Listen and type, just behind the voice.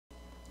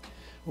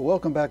Well,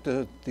 welcome back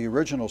to the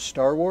original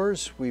Star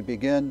Wars. We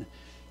begin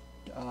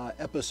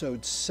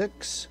episode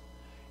 6,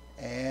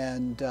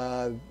 and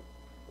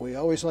we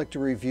always like to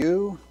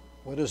review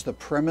what is the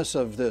premise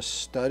of this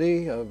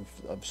study of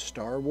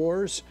Star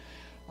Wars.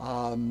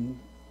 In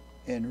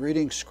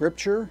reading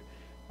scripture,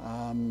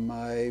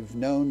 I've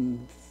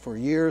known for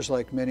years,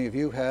 like many of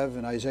you have,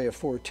 in Isaiah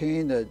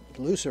 14, that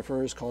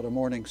Lucifer is called a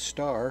morning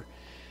star,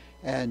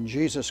 and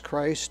Jesus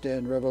Christ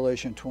in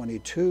Revelation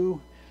 22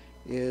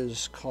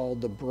 is called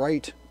the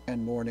bright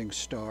and morning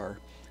star.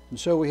 And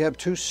so we have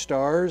two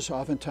stars.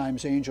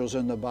 Oftentimes angels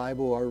in the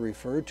Bible are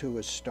referred to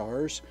as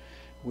stars.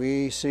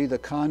 We see the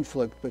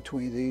conflict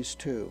between these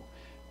two.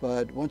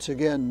 But once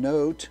again,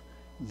 note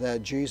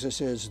that Jesus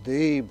is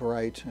the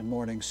bright and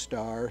morning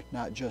star,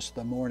 not just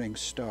the morning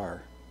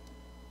star.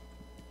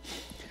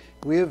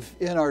 We have,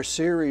 in our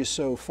series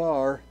so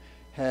far,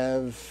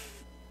 have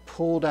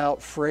pulled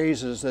out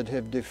phrases that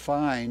have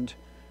defined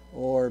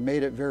or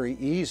made it very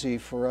easy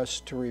for us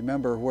to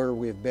remember where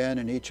we've been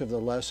in each of the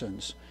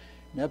lessons.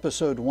 In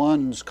episode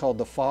 1 is called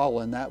The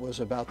Fall, and that was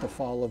about the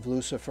fall of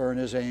Lucifer and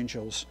his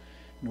angels,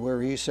 and where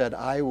he said,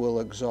 I will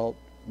exalt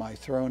my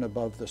throne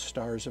above the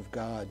stars of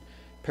God.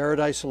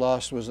 Paradise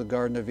Lost was the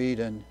Garden of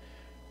Eden,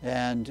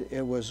 and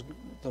it was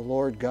the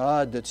Lord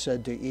God that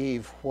said to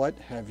Eve, what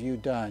have you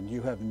done?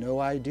 You have no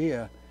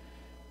idea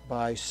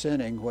by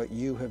sinning what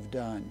you have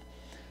done.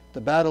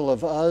 The Battle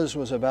of Uz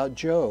was about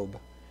Job,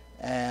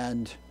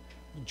 and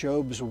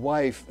Job's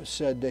wife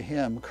said to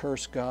him,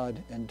 curse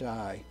God and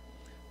die.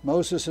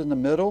 Moses in the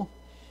middle,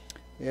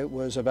 it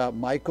was about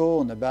Michael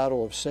and the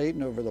battle of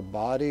Satan over the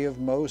body of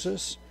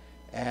Moses.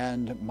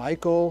 And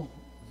Michael,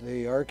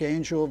 the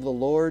archangel of the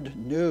Lord,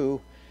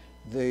 knew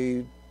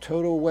the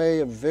total way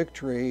of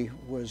victory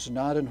was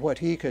not in what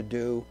he could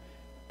do,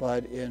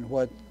 but in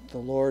what the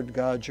Lord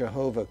God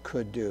Jehovah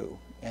could do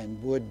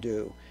and would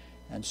do.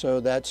 And so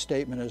that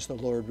statement is, the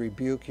Lord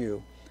rebuke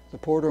you. The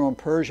portal in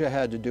Persia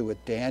had to do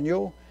with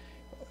Daniel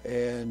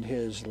in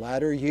his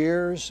latter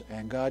years,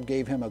 and God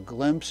gave him a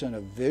glimpse and a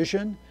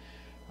vision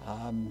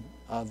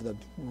of the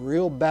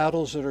real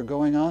battles that are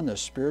going on, the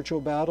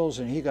spiritual battles,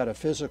 and he got a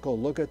physical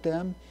look at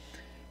them.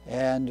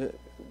 And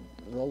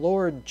the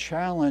Lord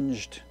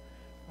challenged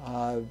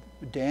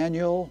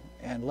Daniel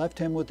and left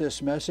him with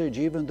this message,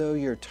 even though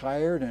you're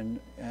tired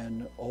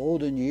and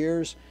old in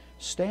years,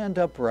 stand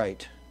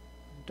upright.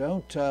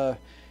 Don't,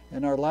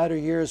 in our latter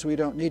years, we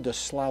don't need to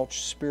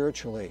slouch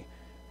spiritually.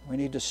 We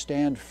need to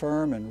stand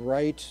firm and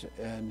right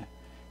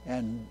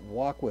and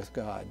walk with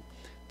God.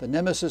 The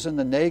Nemesis in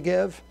the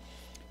Negev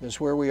is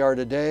where we are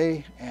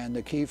today, and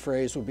the key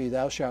phrase will be,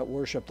 thou shalt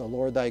worship the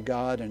Lord thy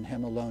God, and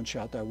him alone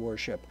shalt thou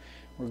worship.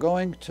 We're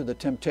going to the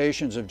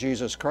temptations of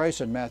Jesus Christ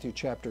in Matthew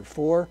chapter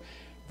 4,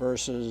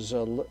 verses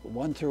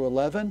 1 through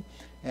 11,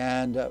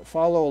 and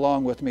follow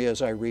along with me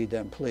as I read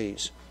them,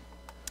 please.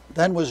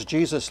 Then was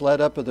Jesus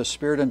led up of the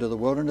Spirit into the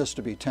wilderness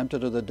to be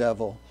tempted of the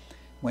devil.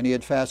 When he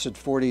had fasted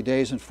 40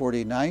 days and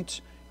 40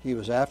 nights, he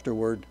was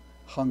afterward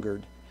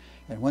hungered.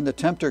 And when the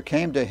tempter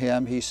came to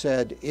him, he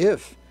said,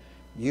 if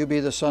you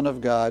be the Son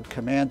of God,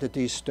 command that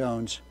these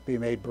stones be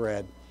made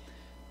bread.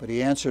 But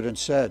he answered and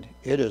said,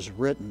 it is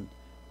written,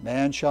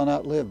 man shall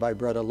not live by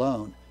bread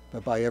alone,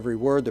 but by every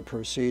word that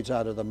proceeds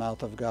out of the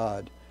mouth of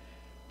God.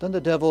 Then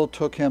the devil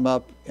took him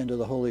up into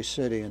the holy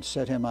city and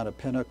set him on a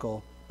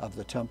pinnacle of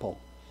the temple.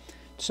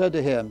 Said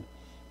to him,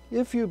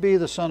 if you be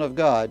the Son of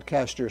God,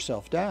 cast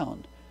yourself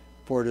down.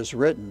 For it is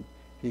written,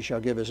 he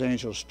shall give his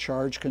angels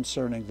charge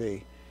concerning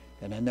thee,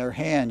 and in their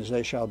hands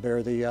they shall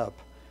bear thee up,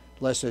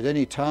 lest at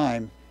any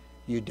time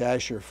you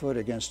dash your foot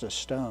against a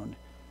stone.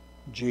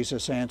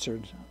 Jesus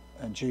answered,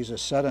 and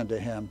Jesus said unto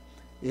him,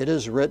 it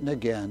is written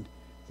again,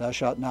 thou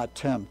shalt not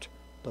tempt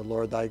the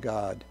Lord thy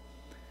God.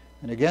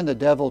 And again the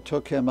devil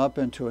took him up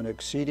into an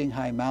exceeding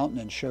high mountain,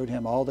 and showed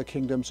him all the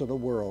kingdoms of the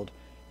world,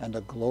 and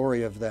the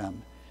glory of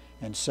them,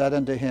 and said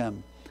unto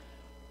him,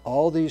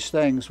 all these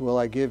things will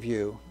I give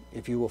you,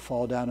 if you will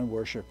fall down and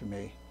worship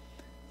me.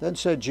 Then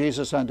said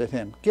Jesus unto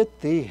him, get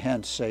thee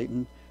hence,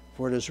 Satan,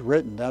 for it is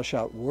written, thou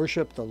shalt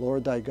worship the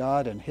Lord thy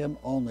God, and him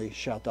only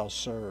shalt thou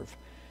serve.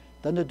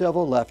 Then the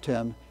devil left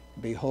him,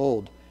 and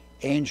behold,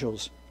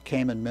 angels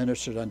came and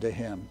ministered unto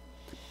him.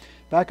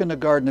 Back in the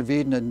Garden of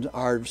Eden, in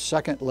our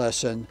second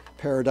lesson,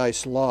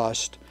 Paradise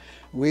Lost,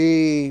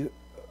 we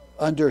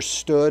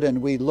understood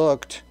and we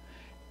looked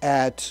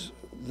at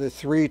the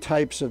three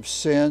types of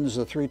sins,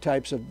 the three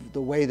types of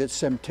the way that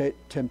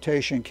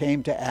temptation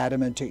came to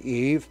Adam and to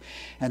Eve.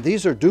 And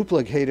these are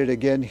duplicated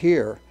again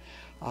here.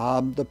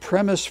 The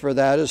premise for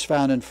that is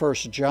found in 1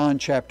 John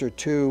chapter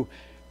 2,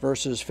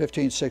 verses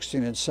 15,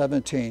 16, and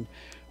 17,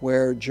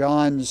 where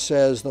John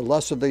says, the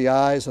lust of the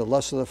eyes, the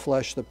lust of the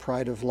flesh, the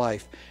pride of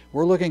life.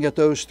 We're looking at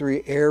those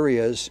three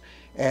areas,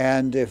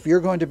 and if you're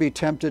going to be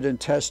tempted and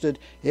tested,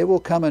 it will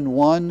come in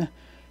one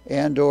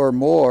and or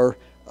more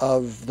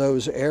of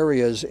those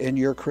areas in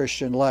your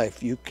Christian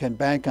life. You can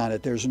bank on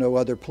it. There's no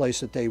other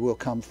place that they will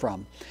come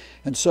from.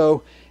 And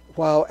so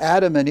while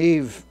Adam and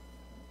Eve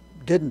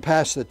didn't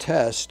pass the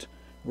test,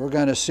 we're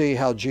going to see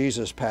how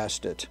Jesus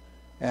passed it,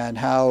 and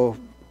how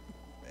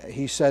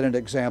he set an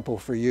example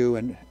for you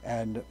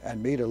and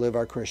me to live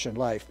our Christian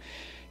life.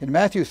 In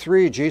Matthew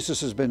 3,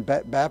 Jesus has been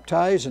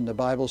baptized, and the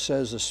Bible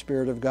says the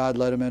Spirit of God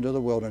led him into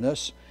the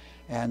wilderness,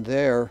 and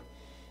there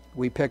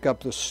we pick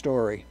up the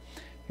story.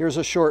 Here's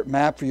a short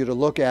map for you to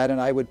look at,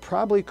 and I would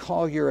probably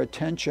call your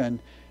attention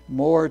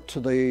more to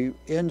the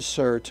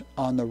insert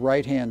on the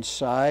right-hand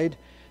side,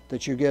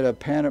 that you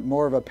get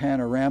more of a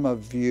panorama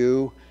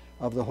view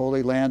of the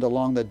Holy Land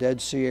along the Dead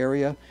Sea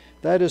area.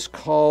 That is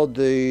called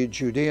the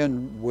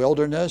Judean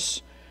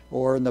wilderness,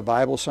 or in the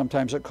Bible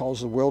sometimes it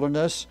calls the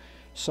wilderness.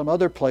 Some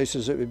other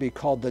places it would be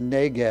called the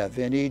Negev,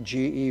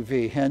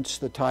 N-E-G-E-V, hence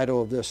the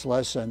title of this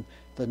lesson,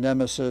 the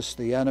nemesis,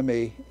 the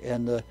enemy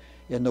in the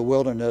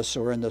wilderness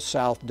or in the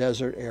South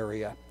Desert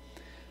area.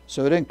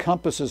 So it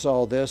encompasses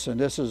all this, and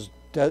this is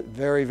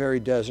very, very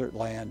desert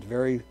land.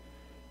 Very,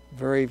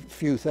 very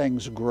few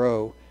things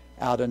grow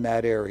out in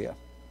that area.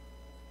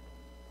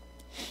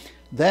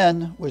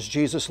 Then was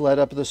Jesus led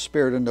up of the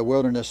Spirit in the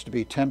wilderness to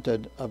be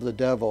tempted of the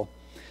devil.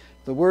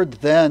 The word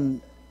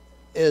then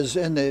is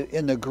in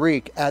the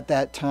Greek at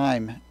that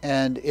time,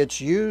 and it's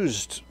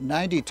used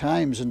 90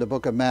 times in the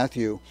book of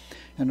Matthew.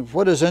 And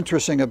what is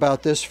interesting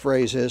about this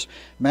phrase is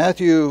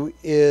Matthew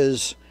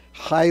is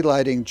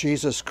highlighting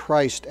Jesus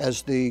Christ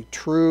as the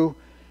true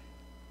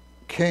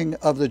King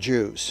of the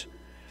Jews.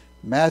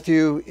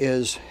 Matthew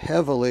is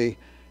heavily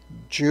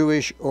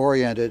Jewish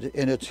oriented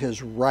in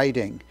his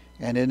writing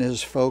and in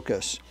his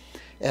focus.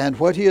 And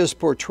what he is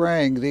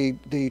portraying, the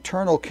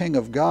eternal King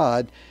of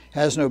God,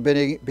 has no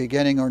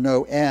beginning or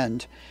no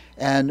end.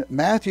 And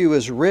Matthew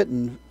is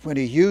written, when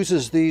he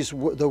uses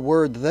the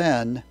word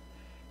then,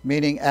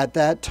 meaning at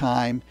that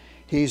time,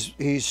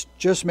 he's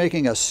just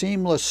making a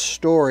seamless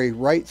story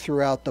right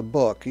throughout the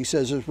book. He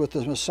says with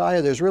the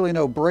Messiah, there's really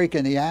no break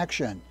in the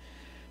action.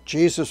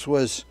 Jesus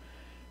was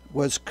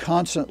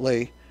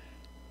constantly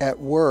at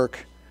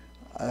work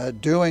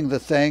doing the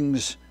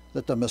things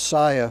that the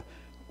Messiah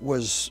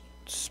was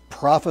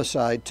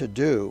prophesied to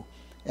do,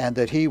 and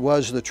that he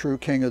was the true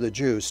King of the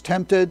Jews.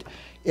 Tempted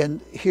in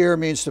here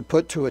means to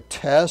put to a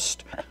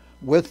test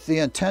with the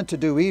intent to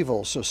do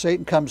evil. So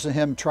Satan comes to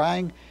him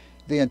trying.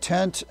 The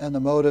intent and the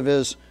motive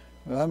is,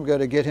 I'm going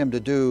to get him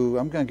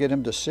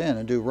to sin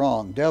and do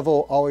wrong.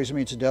 Devil always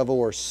means devil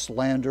or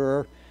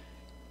slanderer.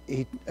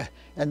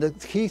 And the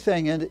key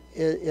thing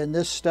in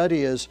this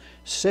study is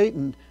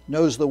Satan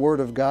knows the Word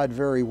of God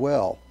very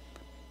well.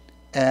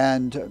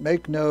 And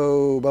make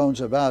no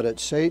bones about it,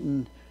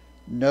 Satan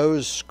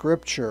knows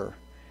Scripture,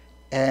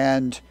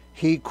 and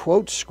he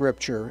quotes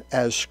Scripture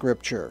as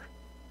Scripture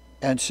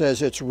and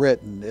says it's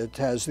written. It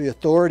has the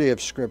authority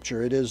of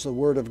Scripture. It is the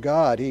Word of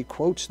God. He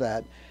quotes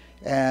that,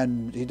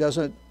 and he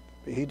doesn't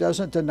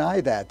deny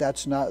that.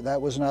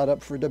 That was not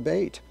up for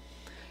debate.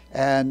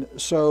 And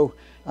so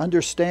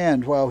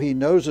understand, while he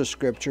knows the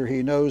Scripture,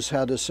 he knows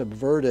how to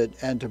subvert it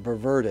and to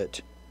pervert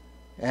it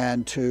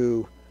and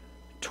to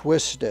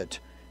twist it.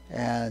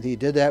 And he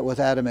did that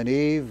with Adam and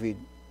Eve. He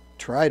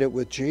tried it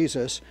with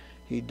Jesus.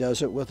 He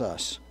does it with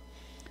us.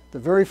 The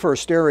very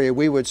first area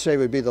we would say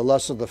would be the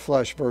lust of the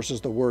flesh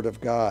versus the Word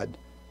of God.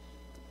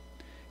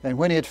 And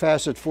when he had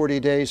fasted 40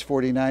 days,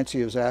 40 nights,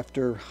 he was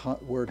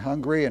afterward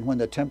hungry. And when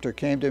the tempter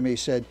came to him, he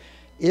said,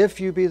 if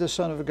you be the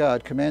Son of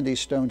God, command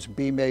these stones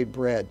be made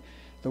bread.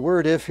 The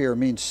word if here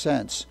means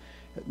since.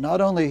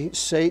 Not only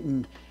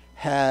Satan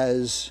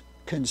has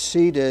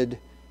conceded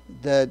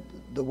that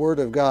the Word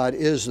of God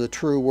is the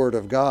true Word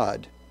of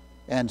God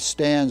and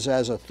stands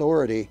as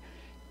authority,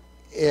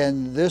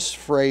 in this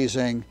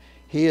phrasing,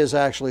 he is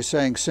actually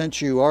saying,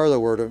 since you are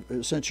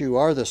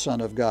the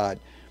Son of God.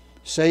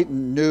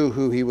 Satan knew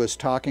who he was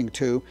talking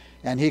to,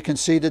 and he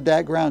conceded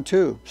that ground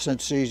too,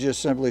 since he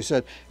just simply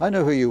said, I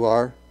know who you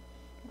are,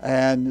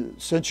 and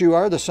since you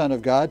are the Son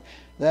of God,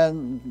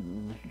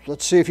 then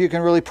let's see if you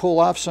can really pull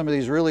off some of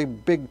these really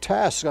big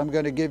tasks I'm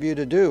going to give you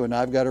to do, and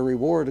I've got a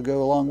reward to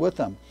go along with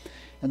them.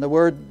 And the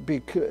word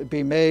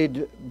be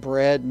made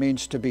bread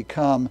means to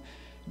become,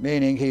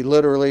 meaning he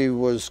literally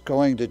was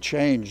going to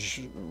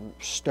change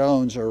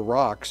stones or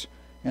rocks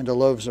into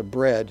loaves of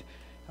bread.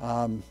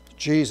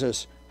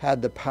 Jesus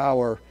had the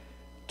power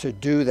to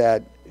do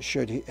that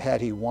had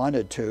he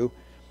wanted to.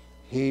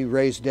 He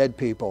raised dead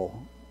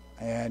people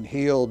and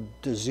healed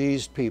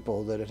diseased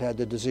people that had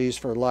the disease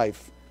for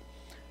life.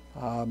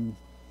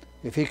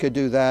 If he could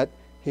do that,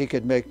 he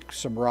could make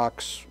some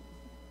rocks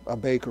a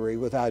bakery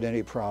without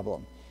any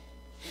problem.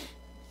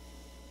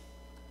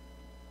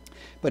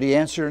 But he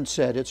answered and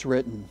said, it's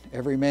written,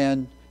 every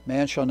man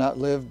shall not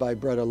live by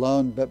bread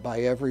alone, but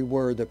by every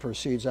word that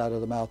proceeds out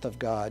of the mouth of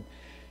God.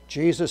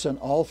 Jesus in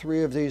all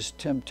three of these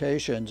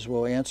temptations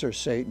will answer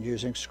Satan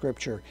using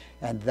Scripture,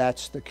 and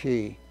that's the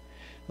key.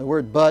 The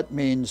word but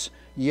means,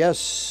 yes,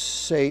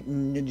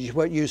 Satan,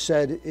 what you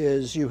said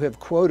is you have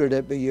quoted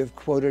it, but you've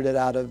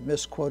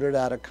misquoted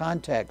out of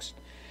context.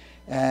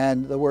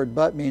 And the word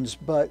but means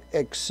but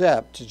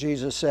except.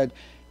 Jesus said,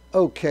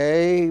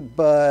 okay,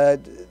 but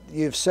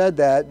you've said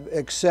that,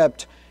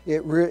 except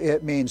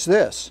it means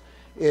this.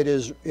 It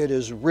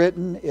is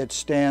written, it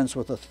stands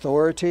with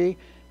authority,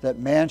 that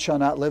man shall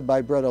not live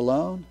by bread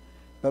alone,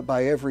 but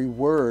by every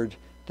word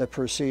that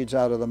proceeds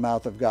out of the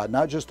mouth of God.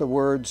 Not just the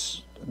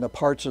words and the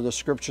parts of the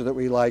scripture that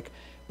we like,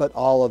 but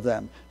all of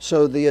them.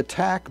 So the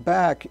attack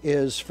back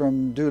is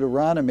from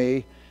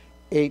Deuteronomy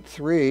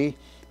 8:3,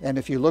 and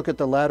if you look at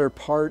the latter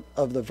part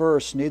of the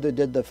verse, neither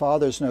did the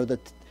fathers know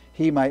that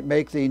he might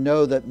make thee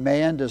know that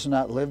man does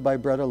not live by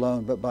bread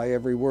alone, but by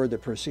every word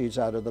that proceeds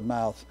out of the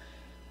mouth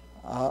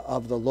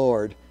of the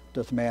Lord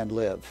doth man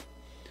live.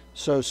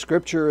 So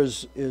scripture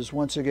is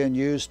once again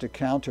used to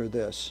counter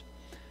this.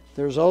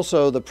 There's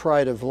also the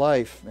pride of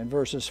life in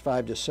verses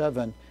 5 to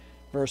 7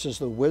 versus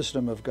the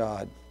wisdom of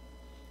God.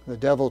 The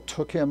devil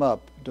took him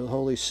up to the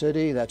holy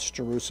city, that's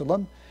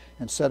Jerusalem,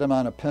 and set him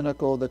on a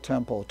pinnacle of the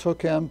temple.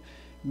 Took him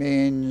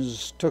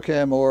means took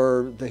him,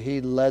 or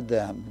he led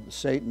them.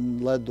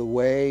 Satan led the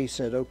way. He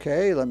said,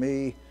 okay, let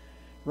me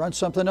run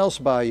something else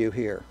by you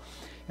here.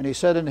 And he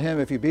said unto him,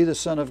 if you be the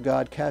Son of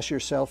God, cast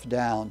yourself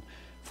down,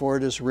 for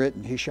it is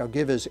written, he shall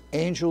give his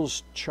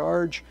angels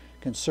charge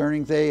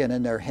concerning thee, and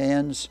in their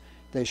hands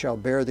they shall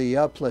bear thee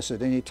up, lest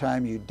at any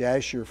time you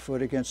dash your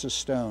foot against a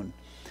stone.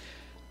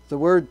 The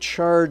word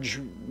charge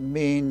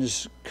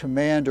means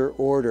command or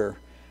order.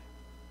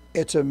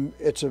 It's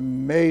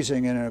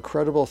amazing and an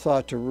incredible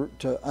thought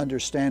to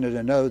understand and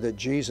to know that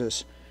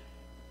Jesus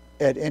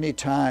at any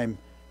time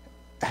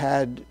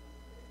had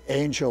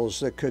angels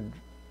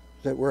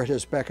that were at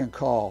his beck and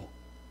call,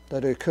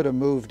 that he could have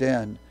moved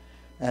in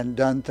and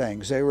done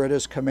things. They were at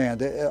his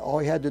command. All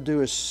he had to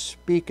do is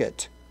speak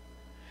it,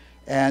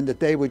 and that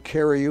they would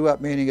carry you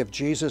up, meaning if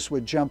Jesus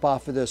would jump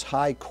off of this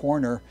high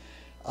corner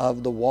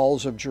of the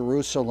walls of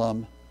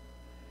Jerusalem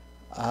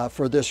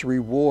for this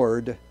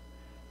reward,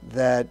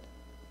 that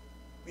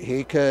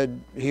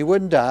he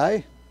wouldn't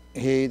die.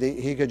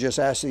 He could just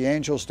ask the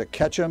angels to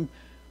catch him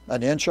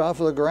an inch off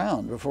of the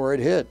ground before it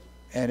hit,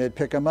 and it'd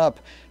pick him up,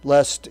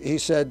 lest, he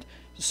said,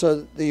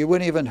 so that you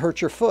wouldn't even hurt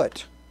your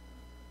foot.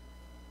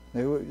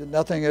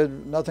 Nothing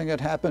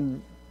had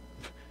happened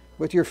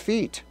with your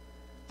feet.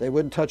 They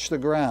wouldn't touch the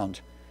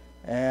ground.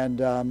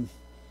 And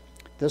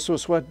this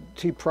was what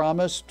he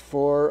promised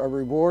for a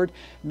reward.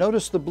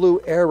 Notice the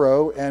blue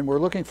arrow, and we're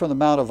looking from the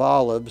Mount of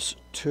Olives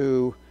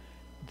to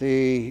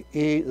the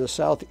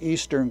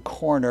southeastern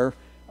corner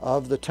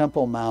of the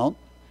Temple Mount.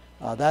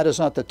 That is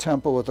not the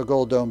temple with the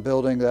gold dome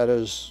building. That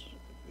is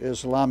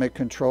Islamic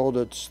controlled.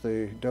 It's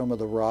the Dome of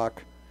the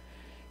Rock.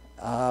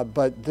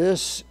 But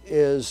this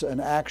is an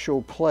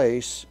actual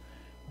place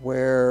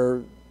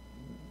where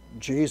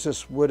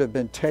Jesus would have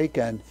been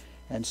taken,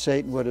 and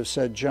Satan would have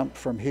said, jump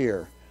from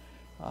here.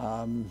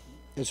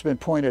 It's been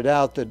pointed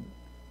out that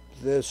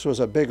this was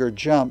a bigger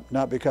jump,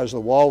 not because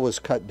the wall was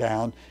cut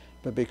down,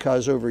 but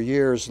because over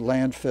years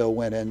landfill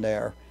went in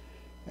there.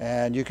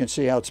 And you can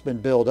see how it's been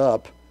built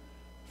up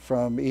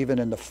from even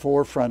in the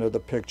forefront of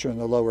the picture in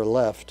the lower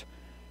left.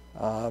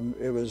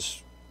 It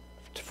was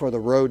for the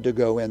road to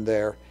go in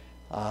there.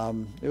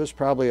 It was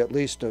probably at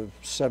least a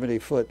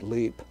 70-foot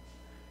leap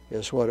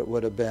is what it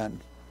would have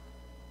been.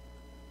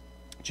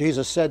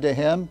 Jesus said to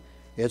him,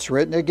 it's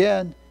written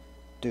again,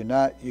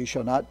 you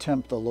shall not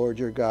tempt the Lord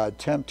your God.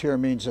 Tempt here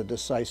means a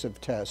decisive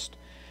test.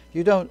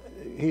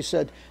 He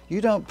said, you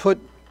don't put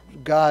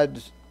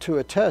God to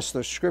a test.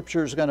 The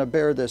scripture is going to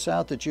bear this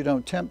out, that you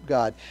don't tempt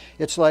God.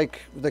 It's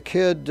like the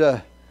kid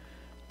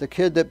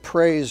that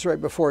prays right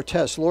before a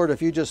test, Lord,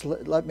 if you just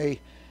let me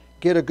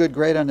get a good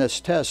grade on this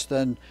test,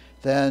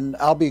 then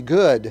I'll be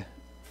good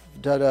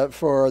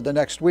for the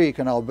next week,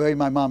 and I'll obey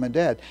my mom and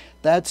dad.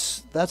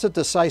 That's a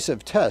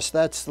decisive test.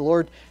 That's the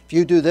Lord, if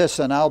you do this,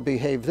 then I'll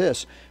behave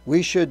this.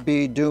 We should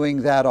be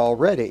doing that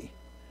already,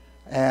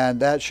 and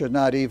that should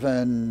not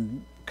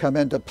even come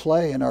into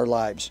play in our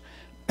lives.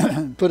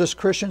 But as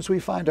Christians, we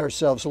find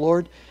ourselves,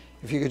 Lord,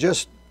 if you could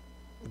just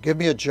give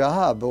me a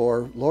job,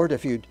 or Lord,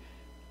 if you'd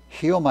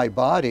heal my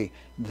body,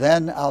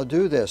 then I'll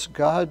do this.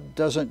 God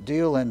doesn't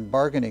deal in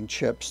bargaining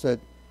chips that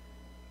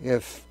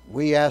if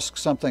we ask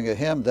something of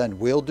him, then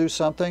we'll do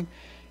something.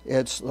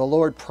 It's the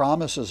Lord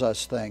promises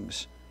us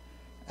things,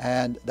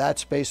 and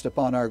that's based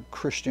upon our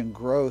Christian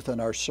growth and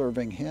our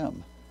serving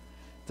him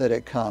that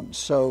it comes.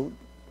 So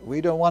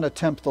we don't want to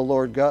tempt the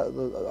Lord God,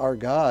 our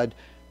God,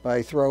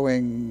 by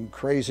throwing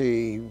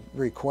crazy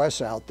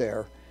requests out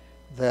there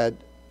that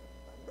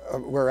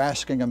we're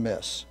asking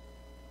amiss.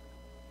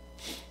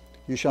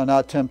 You shall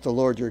not tempt the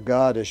Lord your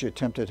God as you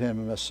tempted him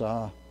in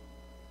Massah.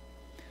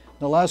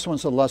 The last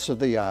one's the lust of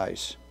the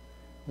eyes.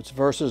 It's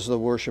versus the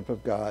worship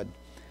of God.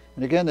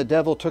 And again, the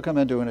devil took him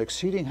into an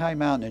exceeding high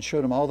mountain and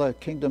showed him all the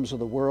kingdoms of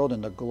the world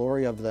and the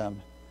glory of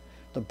them.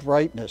 The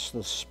brightness,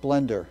 the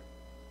splendor.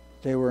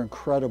 They were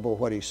incredible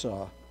what he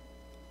saw.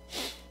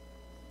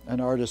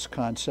 An artist's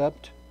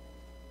concept.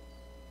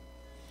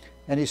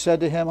 And he said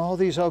to him, all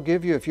these I'll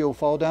give you if you'll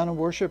fall down and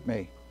worship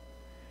me.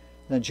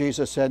 Then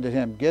Jesus said to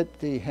him,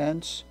 get thee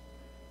hence,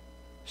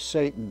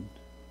 Satan,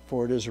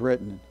 for it is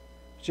written.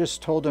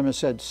 Just told him and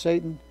said,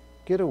 Satan,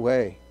 get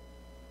away.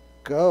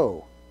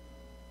 Go.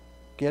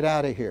 Get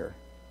out of here,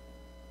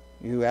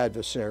 you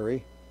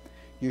adversary.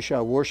 You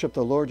shall worship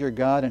the Lord your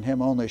God, and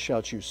him only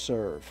shalt you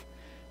serve.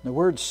 And the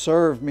word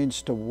serve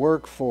means to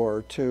work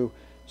for, to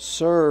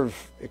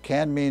serve, it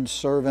can mean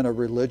serve in a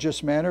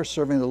religious manner,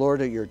 serving the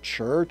Lord at your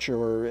church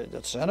or at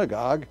the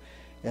synagogue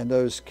in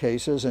those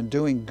cases, and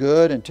doing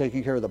good and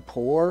taking care of the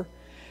poor.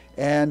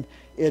 And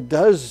it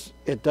does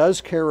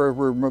carry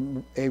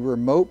a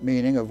remote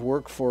meaning of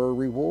work for a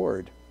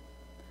reward.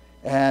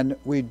 And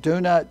we do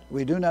not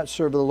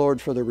serve the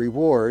Lord for the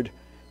reward,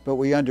 but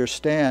we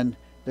understand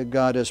that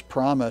God has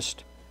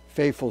promised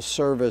faithful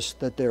service,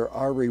 that there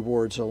are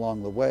rewards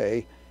along the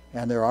way,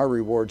 and there are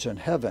rewards in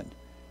heaven.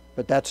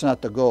 But that's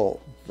not the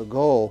goal. The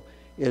goal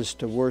is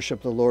to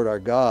worship the Lord our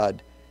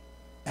God,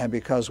 and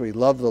because we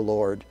love the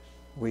Lord,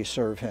 we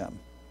serve him.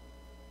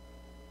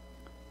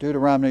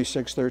 Deuteronomy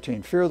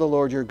 6:13, fear the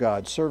Lord your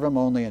God, serve him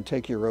only, and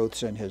take your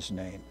oaths in his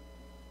name.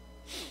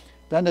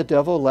 Then the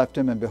devil left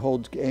him, and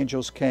behold,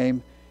 angels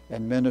came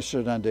and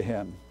ministered unto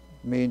him.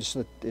 Means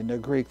that in the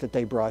Greek that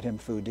they brought him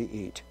food to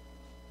eat.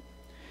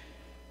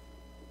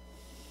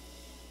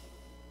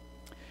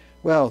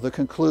 Well, the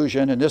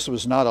conclusion, and this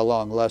was not a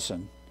long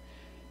lesson,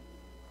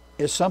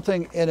 is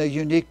something in a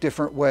unique,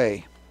 different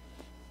way.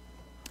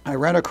 I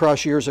ran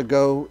across years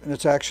ago, and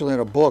it's actually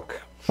in a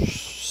book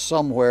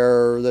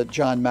somewhere that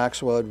John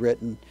Maxwell had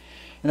written,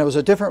 and it was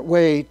a different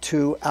way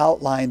to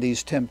outline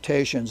these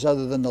temptations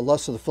other than the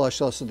lust of the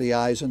flesh, lust of the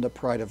eyes, and the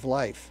pride of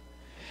life.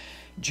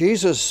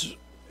 Jesus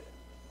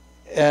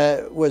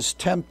was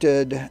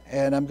tempted,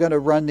 and I'm going to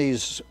run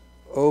these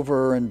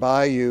over and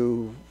by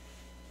you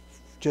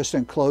just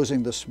in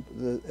closing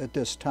at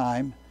this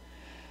time.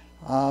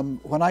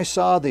 When I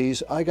saw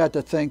these, I got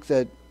to think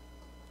that,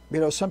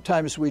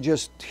 sometimes we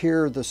just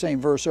hear the same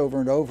verse over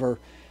and over.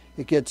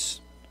 It gets,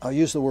 I'll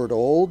use the word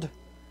old,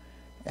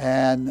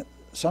 and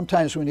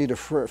sometimes we need a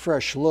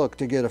fresh look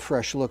to get a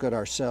fresh look at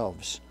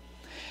ourselves.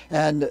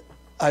 And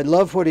I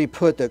love what he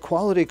put, that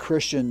quality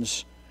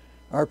Christians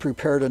are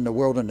prepared in the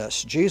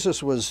wilderness.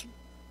 Jesus was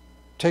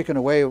taken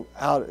away,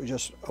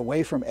 just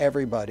away from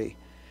everybody.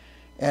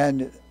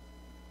 And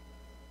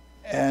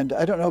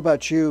I don't know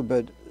about you,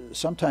 but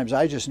sometimes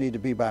I just need to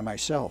be by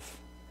myself.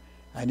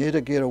 I need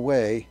to get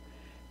away,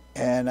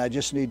 and I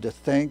just need to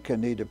think, I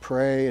need to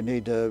pray, I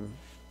need to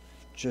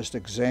just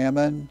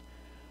examine,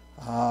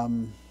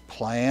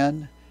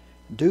 plan,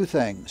 do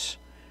things.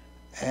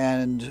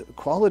 And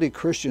quality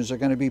Christians are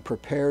going to be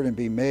prepared and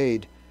be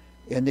made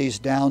in these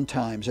down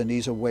times and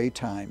these away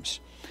times.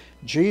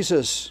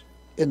 Jesus,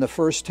 in the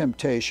first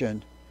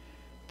temptation,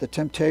 the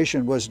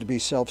temptation was to be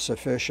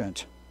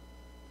self-sufficient.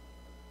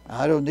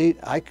 I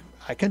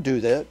can do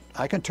that.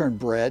 I can turn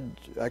bread.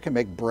 I can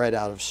make bread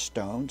out of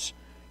stones.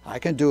 I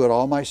can do it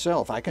all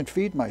myself. I can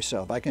feed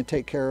myself. I can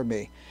take care of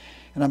me.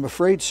 And I'm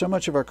afraid so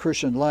much of our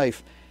Christian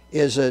life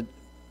is that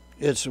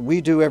we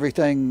do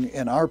everything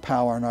in our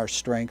power and our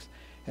strength,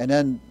 and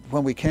then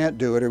when we can't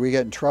do it or we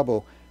get in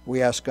trouble,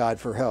 we ask God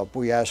for help.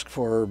 We ask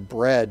for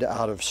bread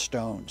out of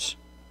stones.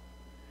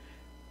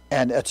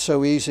 And it's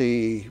so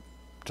easy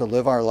to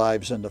live our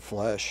lives in the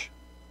flesh.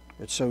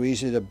 It's so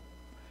easy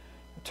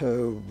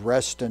to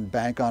rest and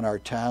bank on our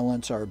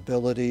talents, our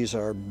abilities,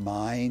 our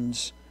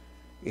minds,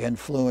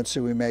 influence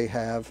that we may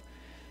have,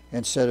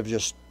 instead of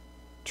just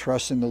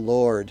trusting the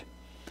Lord.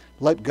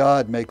 Let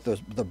God make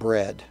the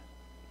bread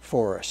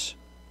for us.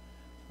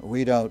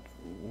 We don't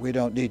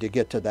need to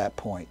get to that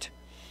point.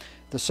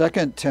 The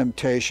second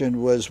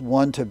temptation was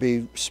one to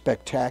be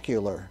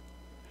spectacular.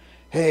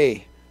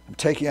 Hey, I'm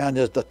taking you on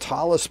the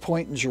tallest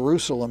point in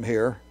Jerusalem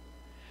here,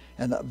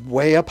 and the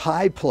way up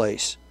high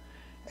place,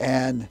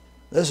 and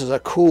this is a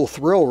cool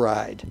thrill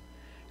ride.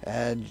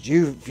 And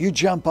if you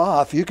jump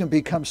off, you can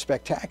become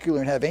spectacular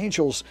and have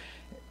angels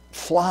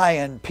fly,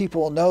 and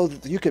people know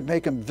that you could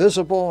make them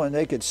visible, and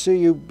they could see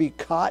you be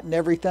caught and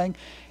everything,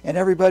 and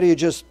everybody would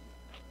just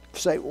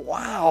say,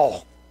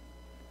 wow,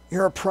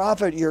 you're a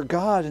prophet, you're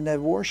God, and they'd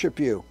worship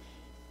you.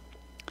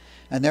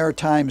 And there are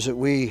times that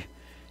we,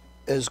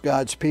 as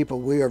God's people,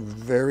 we are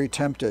very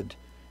tempted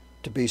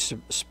to be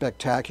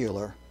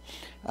spectacular.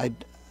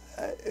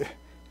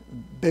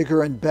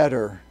 Bigger and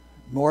better,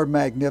 more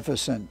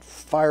magnificent,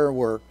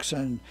 fireworks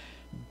and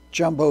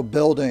jumbo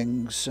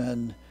buildings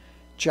and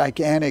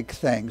gigantic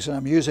things. And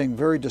I'm using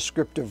very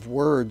descriptive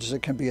words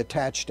that can be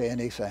attached to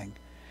anything.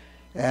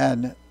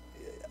 And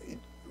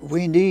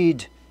we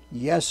need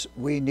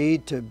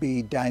to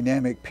be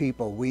dynamic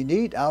people.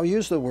 I'll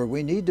use the word,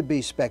 we need to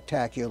be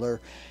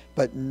spectacular,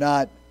 but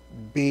not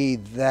be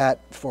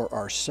that for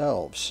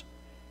ourselves.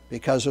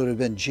 Because it would have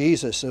been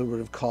Jesus that would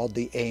have called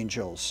the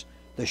angels.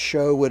 The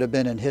show would have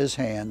been in his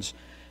hands,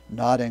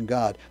 not in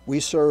God. We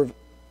serve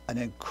an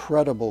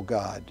incredible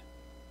God,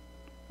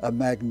 a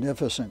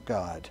magnificent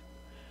God.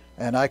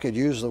 And I could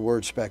use the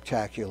word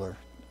spectacular.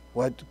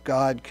 What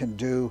God can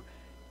do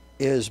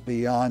is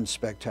beyond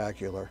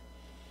spectacular.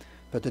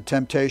 But the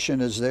temptation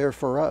is there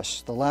for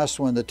us. The last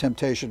one, the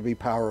temptation to be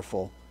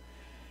powerful.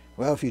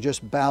 Well, if you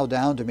just bow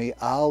down to me,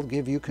 I'll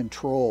give you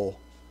control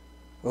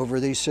over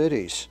these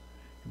cities.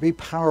 Be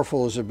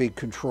powerful is to be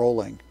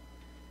controlling,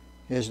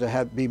 is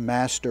to be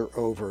master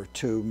over,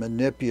 to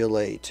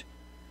manipulate.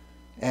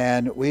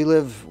 And we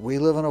live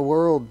in a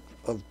world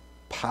of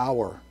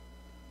power.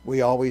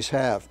 We always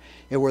have.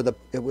 It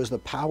was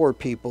the power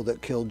people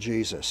that killed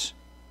Jesus,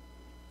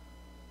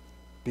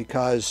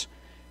 because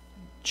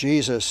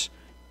Jesus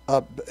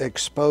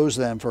exposed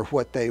them for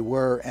what they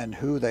were and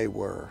who they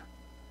were.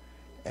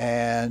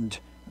 And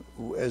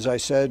as I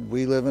said,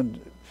 we live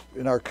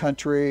in our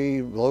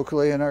country,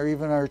 locally, and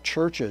even our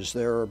churches,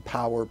 there are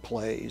power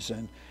plays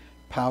and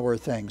power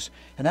things.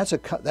 And that's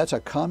a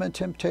common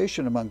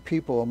temptation among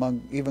people,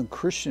 among even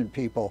Christian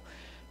people,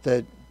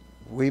 that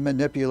we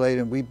manipulate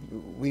and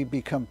we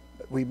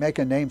make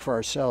a name for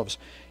ourselves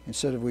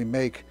instead of we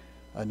make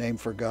a name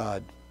for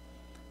God.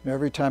 And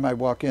every time I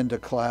walk into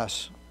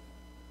class,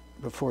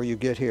 before you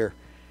get here,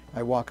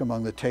 I walk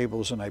among the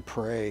tables and I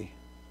pray.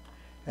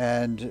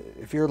 And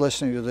if you're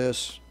listening to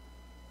this,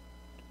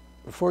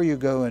 before you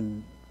go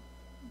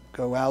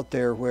out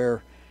there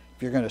where,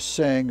 if you're going to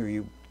sing or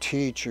you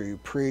teach or you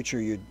preach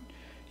or you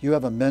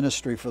have a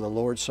ministry for the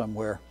Lord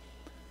somewhere,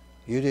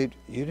 you need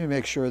to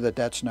make sure that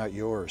that's not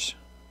yours.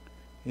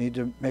 You need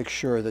to make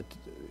sure that,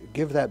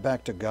 give that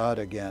back to God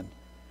again.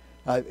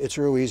 It's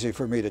real easy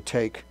for me to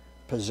take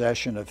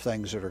possession of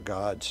things that are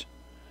God's,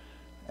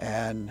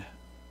 and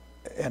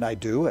I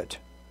do it,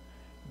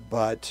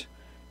 but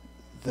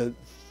the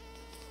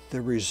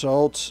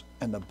results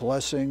and the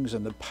blessings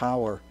and the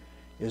power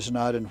is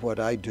not in what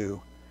I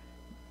do,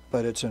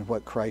 but it's in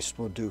what Christ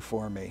will do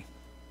for me.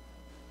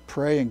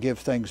 Pray and give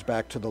things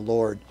back to the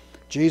Lord.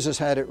 Jesus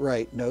had it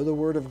right. Know the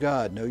Word of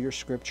God. Know your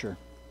Scripture.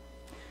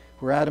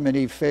 Where Adam and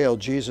Eve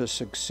failed, Jesus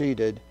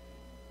succeeded.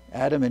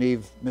 Adam and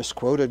Eve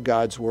misquoted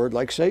God's Word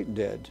like Satan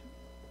did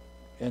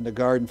in the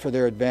garden for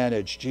their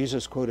advantage.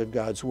 Jesus quoted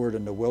God's Word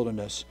in the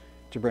wilderness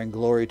to bring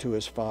glory to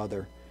his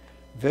Father.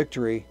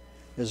 Victory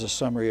is a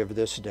summary of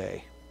this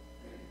day.